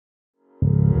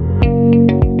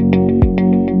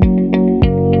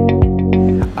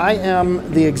I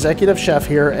am the executive chef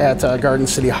here at Garden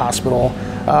City Hospital,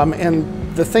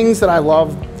 and the things that I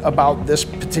love about this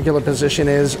particular position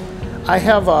is I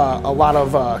have a lot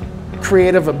of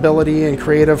creative ability and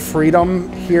creative freedom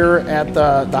here at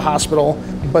the hospital,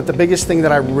 but the biggest thing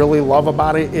that I really love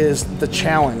about it is the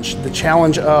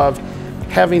challenge of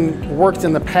having worked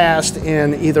in the past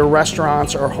in either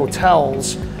restaurants or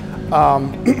hotels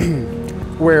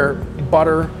where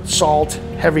butter, salt,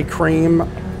 heavy cream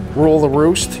rule the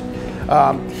roost.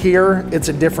 Here it's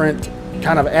a different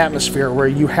kind of atmosphere where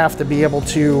you have to be able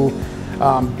to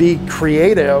be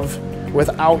creative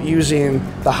without using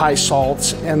the high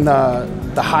salts and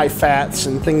the high fats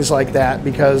and things like that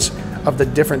because of the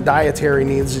different dietary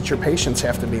needs that your patients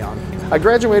have to be on. I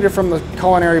graduated from the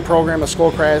culinary program at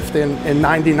Schoolcraft in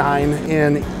 '99,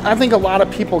 and I think a lot of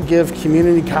people give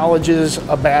community colleges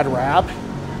a bad rap.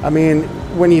 I mean,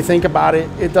 when you think about it,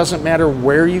 it doesn't matter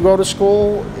where you go to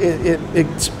school,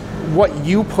 it's what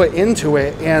you put into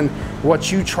it and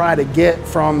what you try to get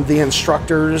from the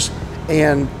instructors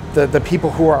and the people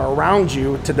who are around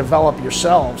you to develop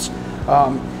yourselves.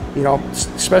 You know,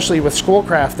 especially with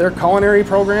Schoolcraft, their culinary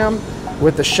program,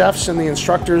 with the chefs and the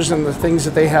instructors and the things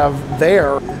that they have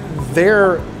there,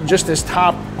 they're just as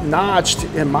top-notched,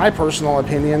 in my personal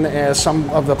opinion, as some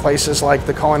of the places like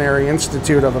the Culinary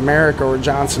Institute of America or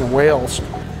Johnson & Wales.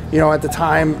 You know, at the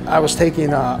time I was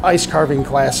taking ice carving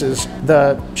classes.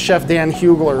 The chef Dan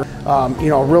Hugler, you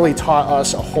know, really taught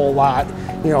us a whole lot.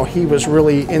 You know, he was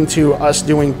really into us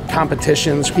doing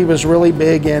competitions. He was really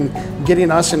big in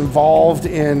getting us involved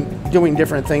in doing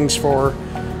different things for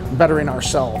bettering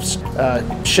ourselves.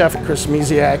 Chef Chris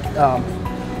Misiak,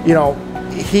 you know,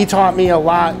 he taught me a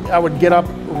lot. I would get up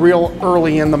real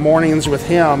early in the mornings with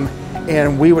him,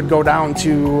 and we would go down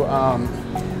to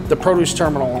the produce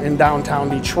terminal in downtown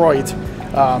Detroit,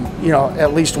 you know,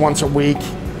 at least once a week.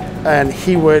 And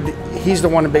he's the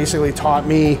one who basically taught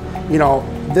me, you know,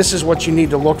 this is what you need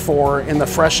to look for in the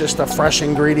freshest of fresh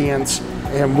ingredients.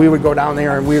 And we would go down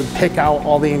there and we would pick out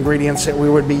all the ingredients that we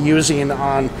would be using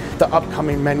on the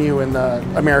upcoming menu in the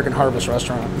American Harvest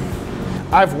restaurant.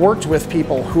 I've worked with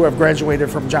people who have graduated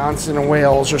from Johnson &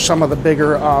 Wales or some of the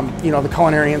bigger, you know, the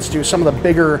Culinary Institute, some of the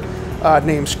bigger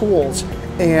name schools.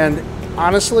 And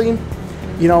honestly,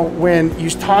 you know, when you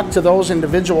talk to those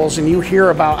individuals and you hear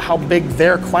about how big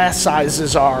their class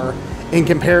sizes are in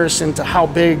comparison to how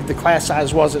big the class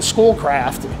size was at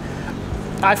Schoolcraft,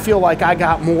 I feel like I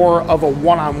got more of a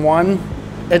one-on-one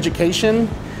education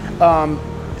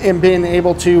in being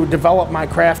able to develop my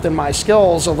craft and my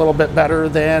skills a little bit better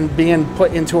than being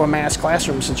put into a mass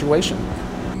classroom situation.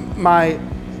 My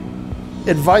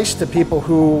advice to people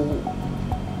who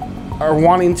are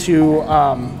wanting to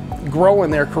grow in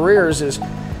their careers is,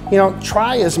 you know,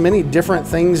 try as many different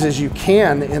things as you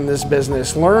can in this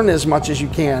business. Learn as much as you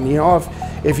can. You know,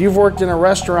 if you've worked in a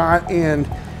restaurant and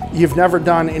you've never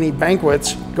done any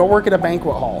banquets, go work at a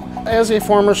banquet hall. As a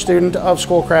former student of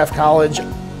Schoolcraft College,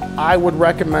 I would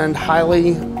recommend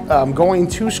highly going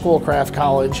to Schoolcraft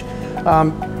College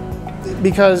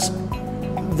because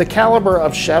the caliber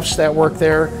of chefs that work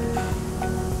there,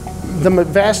 the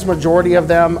vast majority of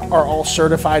them are all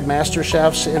certified master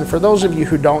chefs, and for those of you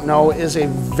who don't know, is a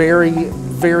very,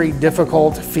 very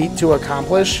difficult feat to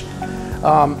accomplish.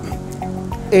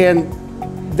 And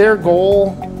their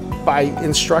goal by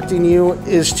instructing you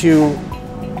is to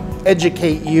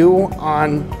educate you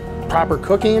on proper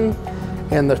cooking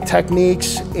and the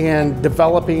techniques and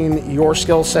developing your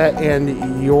skill set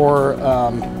and your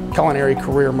culinary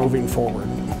career moving forward.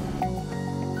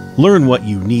 Learn what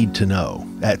you need to know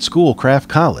at Schoolcraft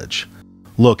College.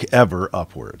 Look ever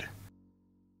upward.